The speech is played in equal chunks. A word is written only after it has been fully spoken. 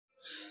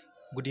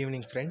Good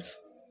evening, friends.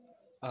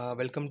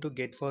 Welcome to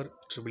Gate for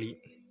Triple E.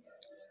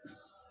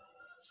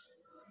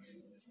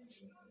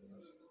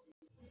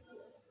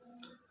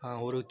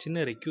 ஒரு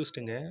சின்ன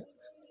ரெக்யூஸ்ட்டுங்க.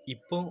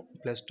 இப்போ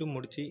 +2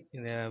 முடிச்சு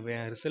இந்த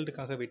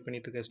ரிசல்ட்டுக்காக வெயிட்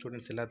பண்ணிட்டு இருக்க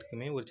ஸ்டூடெண்ட்ஸ்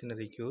எல்லாத்துக்குமே ஒரு சின்ன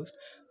ரெக்யூஸ்ட்.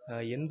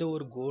 எந்த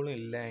ஒரு கோலும்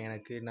இல்லை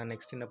எனக்கு, நான்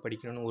நெக்ஸ்ட் என்ன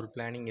படிக்கணும்னு ஒரு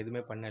பிளானிங்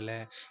எதுவுமே பண்ணலை.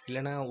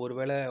 இல்லைனா ஒரு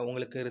வேளை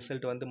உங்களுக்கு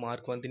ரிசல்ட் வந்து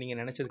மார்க் வந்து நீங்கள்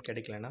நினச்சது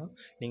கிடைக்கலனா,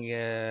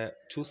 நீங்கள்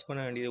சூஸ் பண்ண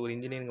வேண்டியது ஒரு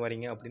இன்ஜினியரிங்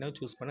வரீங்க அப்படின்னா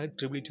சூஸ் பண்ண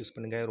ட்ரிபிள் சூஸ்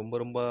பண்ணுங்கள். ரொம்ப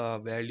ரொம்ப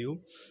வேல்யூ.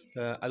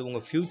 அது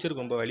உங்கள்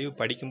ஃப்யூச்சருக்கு ரொம்ப வேல்யூ.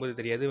 படிக்கும்போது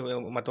தெரியாது.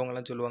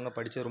 மற்றவங்கலாம் சொல்லுவாங்க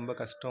படித்தது ரொம்ப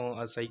கஷ்டம்,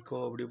 அது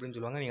சைக்கோ அப்படி இப்படின்னு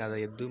சொல்லுவாங்க. நீங்கள் அதை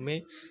எதுவுமே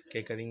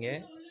கேட்காதீங்க.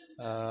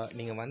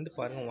 நீங்கள் வந்து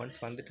பாருங்கள்.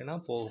 ஒன்ஸ் வந்துட்டேன்னா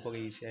போக போக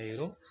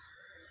ஈஸியாகிடும்.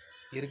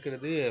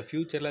 இருக்கிறது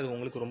ஃப்யூச்சரில் அது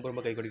உங்களுக்கு ரொம்ப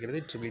ரொம்ப கை கொடுக்கிறது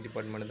ட்ரிபிள்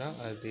டிபார்ட்மெண்ட் தான்.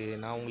 அது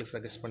நான் உங்களுக்கு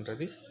சஜஸ்ட்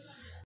பண்ணுறது.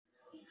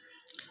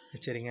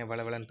 சரிங்க,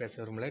 வளவலன்னு பேச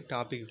விரும்பல,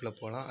 டாப்பிக்குள்ளே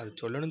போகலாம். அது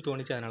சொல்லணும்னு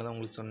தோணுச்சு, அதனால தான்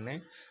உங்களுக்கு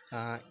சொன்னேன்.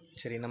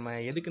 சரி, நம்ம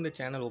எதுக்கு இந்த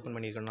சேனல் ஓப்பன்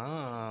பண்ணியிருக்கோன்னா,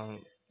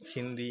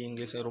 ஹிந்தி,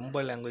 இங்கிலீஷ் ரொம்ப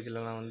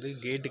லாங்குவேஜ்லலாம் வந்து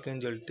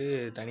கேட்டுக்குன்னு சொல்லிட்டு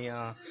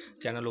தனியாக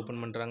சேனல்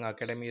ஓப்பன் பண்ணுறாங்க.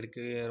 அகாடமி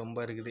இருக்குது, ரொம்ப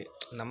இருக்குது.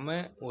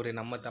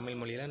 நம்ம தமிழ்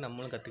மொழியில்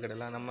நம்மளும்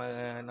கற்றுக்கிடலாம்.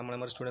 நம்மளை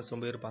மாதிரி ஸ்டூடெண்ட்ஸ்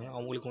ரொம்ப இருப்பாங்க,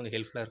 அவங்களுக்கு கொஞ்சம்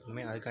ஹெல்ப்ஃபுல்லாக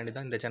இருக்குமே, அதுக்காண்டி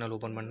தான் இந்த சேனல்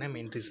ஓப்பன் பண்ணேன்.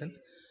 Main reason.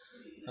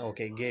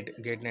 ஓகே,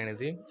 கேட்னா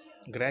என்னது?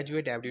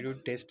 Graduate aptitude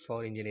test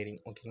for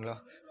engineering. ஓகேங்களா?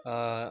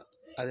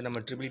 அது நம்ம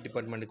ட்ரிபிள்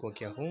டிபார்ட்மெண்ட்டுக்கு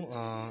ஓகே ஆகும்.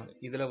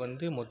 இதில்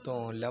வந்து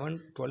மொத்தம்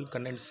 11-12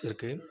 கண்டென்ட்ஸ்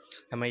இருக்குது.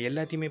 நம்ம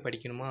எல்லாத்தையுமே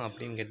படிக்கணுமா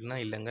அப்படின்னு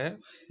கேட்டிங்கன்னா இல்லைங்க.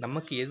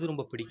 நமக்கு எது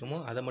ரொம்ப பிடிக்குமோ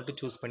அதை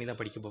மட்டும் சூஸ் பண்ணி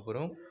தான் படிக்க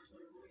போகிறோம்.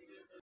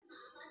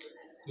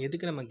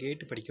 எதுக்கு நம்ம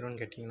கேட்டு படிக்கிறோன்னு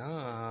கேட்டிங்கன்னா,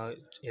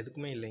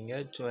 எதுக்குமே இல்லைங்க.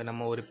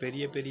 நம்ம ஒரு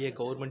பெரிய பெரிய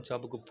கவர்மெண்ட்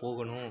ஜாபுக்கு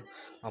போகணும்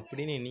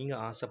அப்படின்னு நீங்கள்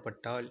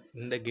ஆசைப்பட்டால்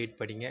இந்த கேட்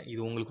படிங்க. இது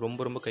உங்களுக்கு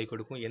ரொம்ப ரொம்ப கை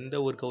கொடுக்கும். எந்த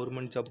ஒரு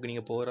கவர்மெண்ட் ஜாபுக்கு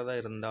நீங்கள் போகிறதா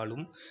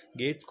இருந்தாலும்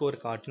கேட் ஸ்கோர்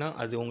காட்டினா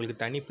அது உங்களுக்கு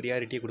தனி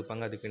ப்ரியாரிட்டியை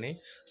கொடுப்பாங்க அதுக்குன்னு.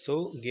 ஸோ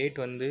கேட்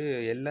வந்து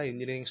எல்லா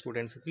இன்ஜினியரிங்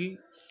ஸ்டூடெண்ட்ஸுக்கு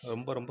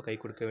ரொம்ப ரொம்ப கை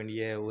கொடுக்க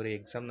வேண்டிய ஒரு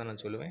எக்ஸாம் தான்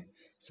நான் சொல்லுவேன்.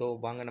 ஸோ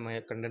வாங்க நம்ம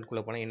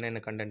கண்டென்ட்குள்ளே போனால்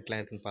என்னென்ன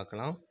கண்டென்ட்லாம் இருக்குதுன்னு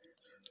பார்க்கலாம்.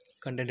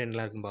 கண்டென்ட்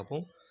என்னலாம் இருக்குன்னு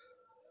பார்ப்போம்.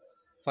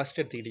 ஃபஸ்ட்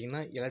எடுத்துக்கிட்டிங்கன்னா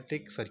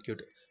எலக்ட்ரிக்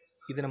சர்க்யூட்.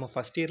 இது நம்ம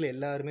ஃபஸ்ட் இயரில்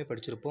எல்லாருமே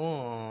படிச்சிருப்போம்.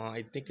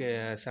 ஐ திங்க்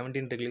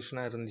 17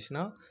 ரெகுலேஷனாக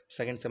இருந்துச்சுன்னா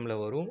செகண்ட் செம்மில்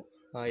வரும்.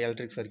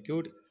 எலக்ட்ரிக்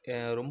சர்க்யூட்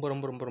ரொம்ப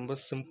ரொம்ப ரொம்ப ரொம்ப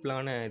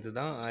சிம்பிளான இது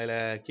தான். அதில்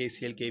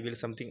கேசிஎல்,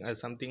 கேவிஎல்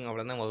சம்திங்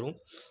அவ்வளோதான் வரும்.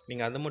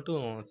 நீங்கள் அதை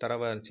மட்டும்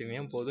தரவாக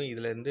இருந்துச்சிங்கன்னா போதும்.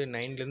 இதுலேருந்து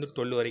 9லேருந்து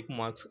 12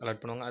 வரைக்கும் மார்க்ஸ்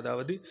அலாட் பண்ணுவாங்க.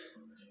 அதாவது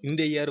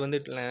இந்த இயர் வந்து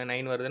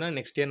 9 வருதுன்னா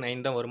நெக்ஸ்ட் இயர்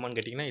 9 தான் வருமானு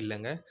கேட்டிங்கன்னா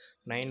இல்லைங்க.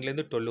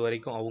 9லேருந்து 12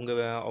 வரைக்கும்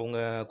அவங்க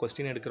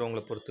கொஸ்டின்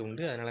எடுக்கிறவங்கள பொறுத்து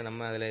உண்டு. அதனால்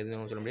நம்ம அதில்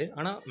எதுவும் சொல்ல முடியாது.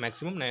 ஆனால்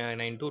மேக்ஸிமம்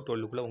 9 to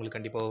 12க்குள்ளே உங்களுக்கு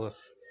கண்டிப்பாக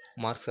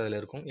மார்க்ஸ் அதில்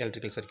இருக்கும்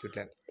எலக்ட்ரிக்கல்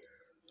சர்க்யூட்டில்.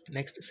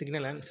 Next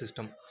signal and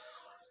system.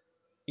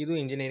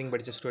 இதுவும் இன்ஜினியரிங்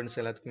படித்த ஸ்டூடெண்ட்ஸ்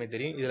எல்லாத்துக்குமே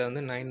தெரியும். இதில்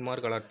வந்து 9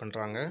 மார்க் அலாட்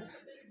பண்ணுறாங்க.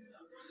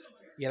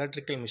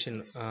 Electrical machine.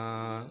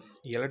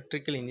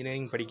 எலக்ட்ரிக்கல்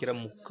இன்ஜினியரிங் படிக்கிற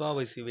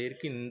முக்கால்வாசி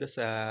பேருக்கு இந்த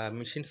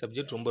மிஷின்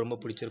சப்ஜெக்ட் ரொம்ப ரொம்ப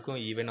பிடிச்சிருக்கும்.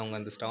 ஈவன் அவங்க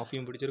அந்த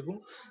ஸ்டாஃபையும் பிடிச்சிருக்கும்.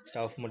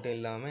 ஸ்டாஃப் மட்டும்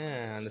இல்லாமல்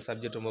அந்த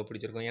சப்ஜெக்ட் ரொம்ப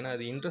பிடிச்சிருக்கும். ஏன்னா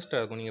அது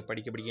இன்ட்ரெஸ்ட்டாக இருக்கும். நீங்கள்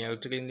படிக்க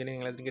எலக்ட்ரிக்கல்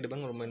இன்ஜினியரிங் எல்லாத்தையும்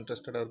கேட்டுப்பாங்க, ரொம்ப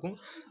இன்ட்ரெஸ்டடாக இருக்கும்.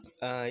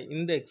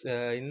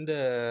 இந்த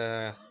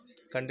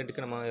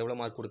கண்டென்ட்டுக்கு நம்ம எவ்வளோ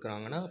மார்க்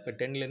கொடுக்குறாங்கன்னா இப்போ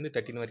 10லேருந்து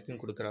 13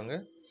 வரைக்கும் கொடுக்குறாங்க.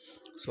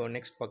 ஸோ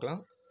நெக்ஸ்ட்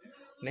பார்க்கலாம்.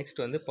 நெக்ஸ்ட்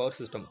வந்து பவர்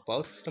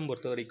சிஸ்டம்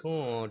பொறுத்த வரைக்கும்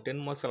 10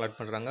 மார்க்ஸ் அலாட்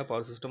பண்ணுறாங்க.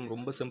 பவர் சிஸ்டம்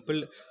ரொம்ப சிம்பிள்.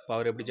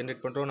 பவர் எப்படி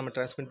ஜென்ரேட் பண்ணுறோம், நம்ம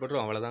டிரான்ஸ்மிட்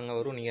பண்ணுறோம், அவ்வளோதாங்க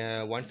வரும்.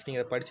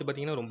 நீங்கள் படித்து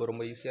பார்த்தீங்கன்னா ரொம்ப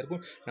ரொம்ப ஈஸியாக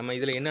இருக்கும். நம்ம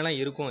இதில் என்னெல்லாம்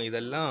இருக்கும்,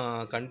 இதெல்லாம்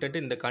கண்டென்ட்.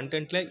 இந்த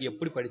கண்டென்ட்டில்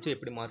எப்படி படித்து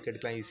எப்படி மார்க்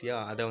எடுக்கலாம்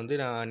ஈஸியாக, அதை வந்து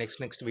நான்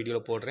நெக்ஸ்ட்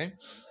வீடியோவில் போடுறேன்.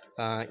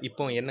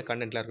 இப்போ என்ன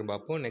கண்டென்ட்லாம் இருக்குன்னு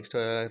பார்ப்போம். Next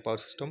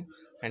power system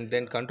and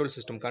then control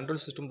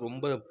system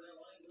ரொம்ப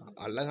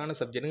அழகான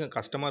சப்ஜெக்ட்டுங்க.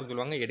 கஷ்டமாக இருக்கு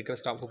சொல்லுவாங்க, எடுக்கிற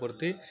ஸ்டாஃபை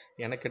பொறுத்து.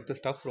 எனக்கு எடுத்த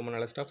ஸ்டாஃப் ரொம்ப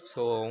நல்ல ஸ்டாஃப்.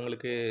 ஸோ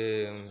அவங்களுக்கு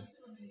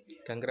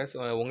கங்க்ராஸ்.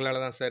 உங்களால்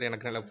தான் சார்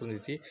எனக்கு நல்லா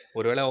புரிஞ்சிச்சு.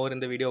 ஒருவேளை அவர்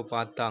இந்த வீடியோவை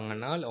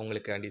பார்த்தாங்கன்னா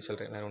அவங்களுக்கு அடி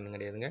சொல்கிறேன், வேறு ஒன்றும்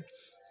கிடையாதுங்க.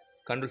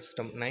 கண்ட்ரோல்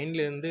சிஸ்டம்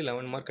 9லேருந்து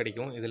 11 மார்க்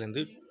கிடைக்கும்.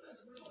 இதுலேருந்து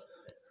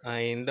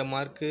இந்த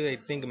mark I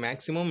think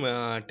maximum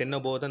 10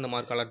 above தான் இந்த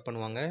மார்க் அலாட்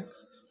பண்ணுவாங்க.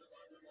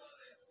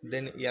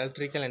 தென்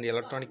எலக்ட்ரிக்கல் அண்ட்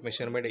எலக்ட்ரானிக்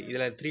மெஷர்மெண்ட்,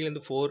 இதில்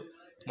 3லேருந்து 4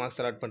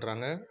 மார்க்ஸ் அலாட்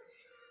பண்ணுறாங்க.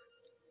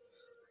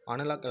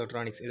 அனலாக்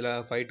எலக்ட்ரானிக்ஸ், இதில்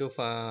 5 to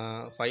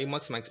 5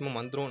 மார்க்ஸ் மேக்ஸிமம்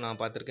வந்துடும். நான்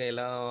பார்த்துருக்கேன்,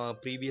 எல்லா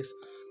ப்ரீவியஸ்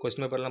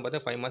கொஸ்டின் பேப்பர்லாம்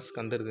பார்த்தா 5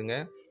 மார்க்ஸ்க்கு வந்துடுதுங்க.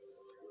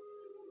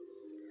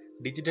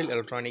 டிஜிட்டல்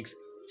எலக்ட்ரானிக்ஸ்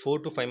 4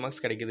 to 5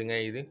 மார்க்ஸ் கிடைக்குதுங்க.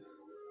 இது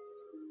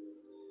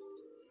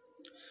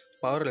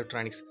பவர்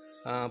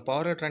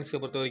எலக்ட்ரானிக்ஸை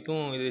பொறுத்த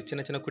வரைக்கும் இது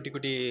சின்ன சின்ன குட்டி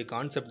குட்டி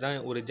கான்செப்ட் தான்,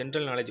 ஒரு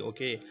ஜென்ரல் நாலேஜ்.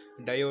 ஓகே,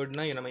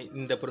 டயோட்னா நம்ம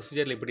இந்த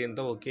ப்ரொசீஜரில் இப்படி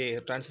இருந்தால் ஓகே,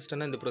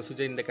 டிரான்சிஸ்டர்னால் இந்த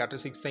ப்ரொசீஜர் இந்த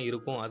கேரக்டரிஸ்டிக்ஸ் தான்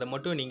இருக்கும். அதை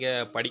மட்டும்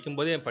நீங்கள்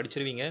படிக்கும்போதே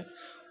படிச்சிருவீங்க.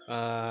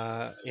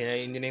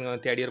 இன்ஜினியரிங்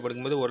தேர்ட் இயர்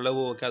படிக்கும்போது ஓரளவு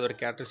ஓகே, அதோட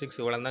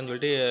கேரக்டரிஸ்டிக்ஸ் இவ்வளோதான்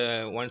சொல்லிட்டு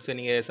ஒன்ஸ்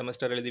நீங்கள்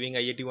செமஸ்டர் எழுதுவீங்க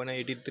 81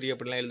 83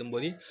 அப்படிலாம்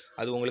எழுதும்போது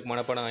அது உங்களுக்கு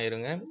மனப்பாடம்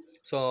ஆயிருங்க.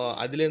 ஸோ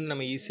அதுலேருந்து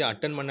நம்ம ஈஸியாக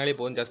அட்டன் பண்ணாலே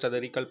போதும். ஜஸ்ட் அதை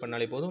ரீகால்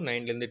பண்ணாலே போதும்.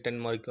 9லேருந்து 10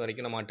 மார்க்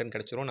வரைக்கும் நம்ம அட்டன்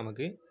கிடச்சிரும்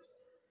நமக்கு.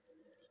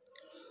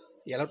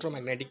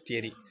 எலக்ட்ரோமேக்னெட்டிக்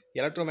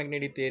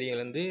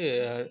தியரியிலேருந்து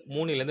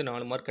 3லேருந்து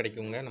 4 மார்க்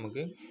கிடைக்குங்க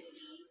நமக்கு.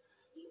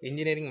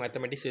 இன்ஜினியரிங்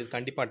மேத்தமெட்டிக்ஸ் இது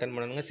கண்டிப்பாக அட்டன்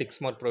பண்ணணுங்க.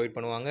 6 மார்க் ப்ரொவைட்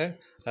பண்ணுவாங்க.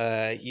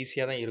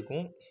 ஈஸியாக தான்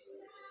இருக்கும்.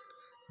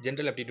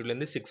 General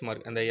ஆப்டிடியூட்லேருந்து 6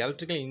 mark. அந்த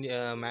எலக்ட்ரிக்கல்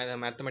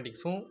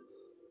மேத்தமெட்டிக்ஸும்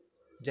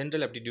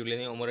ஜென்ரல்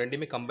ஆப்டிடியூட்லேயும் நம்ம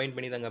ரெண்டுமே கம்பைன்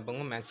பண்ணி தான்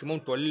கேட்பாங்க.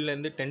 மேக்ஸிமம்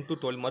 12லேருந்து 10 to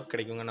 12 மார்க்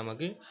கிடைக்குங்க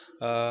நமக்கு.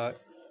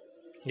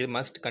 இது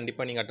மஸ்ட்,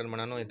 கண்டிப்பாக நீங்கள் அட்டன்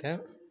பண்ணணும் இதை.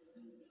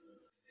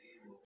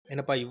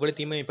 என்னப்பா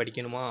இவ்வளோத்தையுமே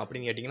படிக்கணுமா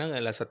அப்படின்னு கேட்டிங்கன்னா,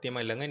 இல்லை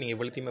சத்தியமாக இல்லைங்க. நீங்கள்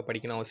இவ்வளோத்தையுமே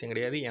படிக்கணும் அவசியம்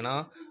கிடையாது. ஏன்னா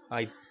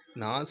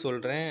நான்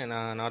சொல்கிறேன்,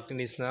 நார்த்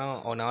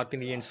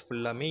இந்தியன்ஸ்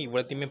ஃபுல்லாமே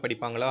இவ்வளோத்தையுமே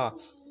படிப்பாங்களா?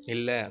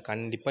 இல்லை,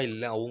 கண்டிப்பாக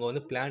இல்லை. அவங்க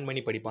வந்து பிளான்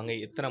பண்ணி படிப்பாங்க.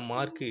 எத்தனை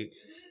மார்க்கு,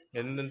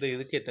 எந்தெந்த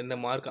இதுக்கு எந்தெந்த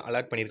மார்க்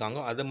அலாட்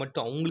பண்ணியிருக்காங்களோ அதை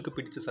மட்டும் அவங்களுக்கு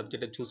பிடிச்ச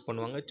சப்ஜெக்டை சூஸ்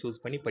பண்ணுவாங்க,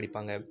 சூஸ் பண்ணி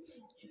படிப்பாங்க.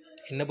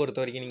 என்னை பொறுத்த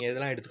வரைக்கும் நீங்கள்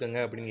எதெல்லாம் எடுத்துக்கோங்க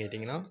அப்படின்னு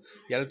கேட்டிங்கன்னா,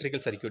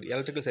 எலக்ட்ரிக்கல்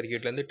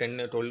சர்க்யூட்லேருந்து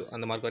 10, 12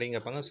 அந்த மார்க் வரைக்கும்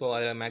கேட்பாங்க. ஸோ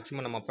அதில்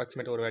மேக்ஸிமம் நம்ம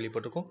அப்ராக்சிமேட் ஒரு வேல்யூ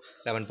போட்டிருக்கோம்,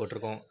 11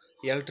 போட்டிருக்கோம்.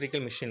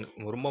 எலக்ட்ரிக்கல் மிஷின்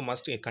ரொம்ப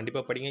மஸ்ட்,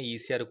 கண்டிப்பாக படிங்க,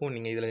 ஈஸியாக இருக்கும்.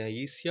 நீங்கள் இதில்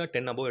ஈஸியாக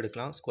 10 above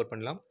எடுக்கலாம், ஸ்கோர்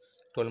பண்ணலாம்,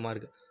 12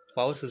 மார்க்.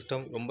 பவர்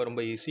சிஸ்டம் ரொம்ப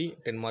ரொம்ப ஈஸி,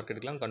 10 மார்க்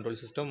எடுக்கலாம். கண்ட்ரோல்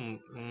சிஸ்டம்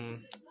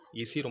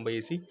ஈஸி, ரொம்ப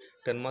ஈஸி,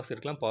 10 மார்க்ஸ்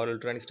எடுக்கலாம். பவர்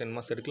எலக்ட்ரானிக்ஸ் 10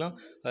 மார்க்ஸ் எடுக்கலாம்.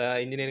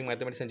 Engineering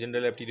mathematics and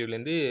general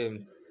ஆப்டிடியூட்லேருந்து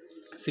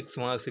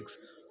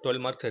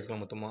 12 marks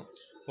எடுக்கலாம் மொத்தமாக.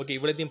 ஓகே,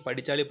 இவ்வளோத்தையும்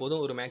படித்தாலே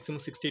போதும், ஒரு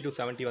மேக்ஸிமம் 60 to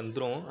 70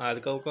 வந்துடும்.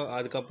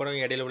 அதுக்கப்புறம்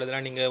இடையில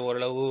உள்ளதெல்லாம் நீங்கள்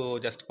ஓரளவு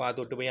ஜஸ்ட்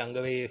பார்த்து விட்டு போய்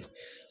அங்கேவே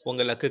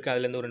உங்கள் லக்குக்கு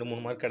அதுலேருந்து ஒரு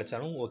 2-3 மார்க்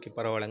கிடைச்சாலும் ஓகே,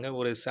 பரவாயில்லைங்க.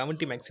 ஒரு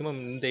 70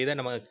 மேக்ஸிமம் இந்த இதை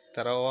நம்ம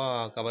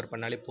தரவாக கவர்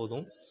பண்ணாலே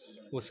போதும்,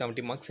 ஒரு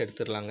 70 மார்க்ஸ்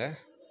எடுத்துடலாங்க.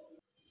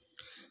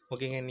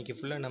 ஓகேங்க, இன்றைக்கி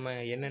ஃபுல்லாக நம்ம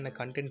என்னென்ன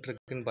கண்டென்ட்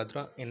இருக்குதுன்னு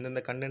பார்த்துட்டோம்,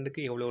 எந்தெந்த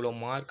கண்டென்ட்டுக்கு எவ்வளோ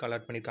மார்க்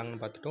அலாட்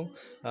பண்ணியிருக்காங்கன்னு பார்த்துட்டோம்.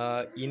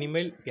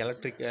 இனிமேல்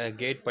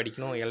கேட்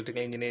படிக்கணும்,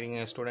 எலக்ட்ரிக்கல் இன்ஜினியரிங்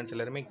ஸ்டூடெண்ட்ஸ்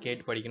எல்லாருமே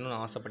கேட் படிக்கணும்னு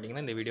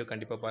ஆசைப்பட்டீங்கன்னா இந்த வீடியோ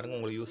கண்டிப்பாக பாருங்கள்,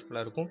 உங்களுக்கு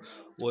யூஸ்ஃபுல்லாக இருக்கும்.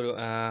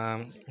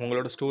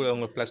 உங்களோட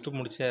உங்கள் +2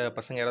 முடித்த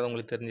பசங்க யாராவது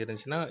உங்களுக்கு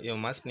தெரிஞ்சிருந்துச்சுன்னா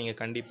மஸ்ட் நீங்கள்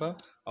கண்டிப்பாக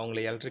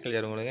அவங்கள எலக்ட்ரிக்கல்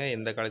சேர விடுங்க.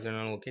 எந்த காலேஜ்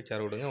வேணாலும் ஓகே,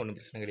 சேர விடுங்க, ஒன்றும்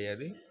பிரச்சனை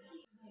கிடையாது.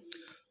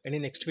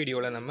 இனி நெக்ஸ்ட்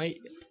வீடியோவில் நம்ம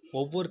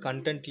ஒவ்வொரு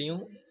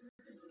கண்டென்ட்லேயும்,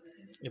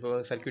 இப்போ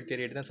சர்க்யூட்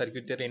தியரி எடுத்தால்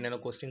சர்க்யூட் தியரி என்னென்ன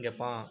கொஸ்டின்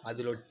கேட்பான்,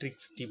 அதில்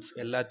ட்ரிக்ஸ் டிப்ஸ்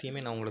எல்லாத்தையுமே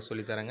நான் உங்களுக்கு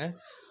சொல்லித்தரேங்க.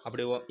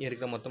 அப்படி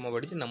இருக்கிற மொத்தமாக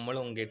படித்து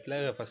நம்மளும் உங்கள் கேட்டில்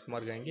ஃபஸ்ட்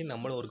மார்க் வாங்கி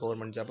நம்மளும் ஒரு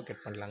கவர்மெண்ட் ஜாப்பை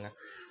கெட் பண்ணலாங்க.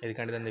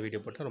 இதுக்காண்டி தான் இந்த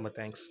வீடியோ போட்டேன். ரொம்ப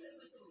தேங்க்ஸ்.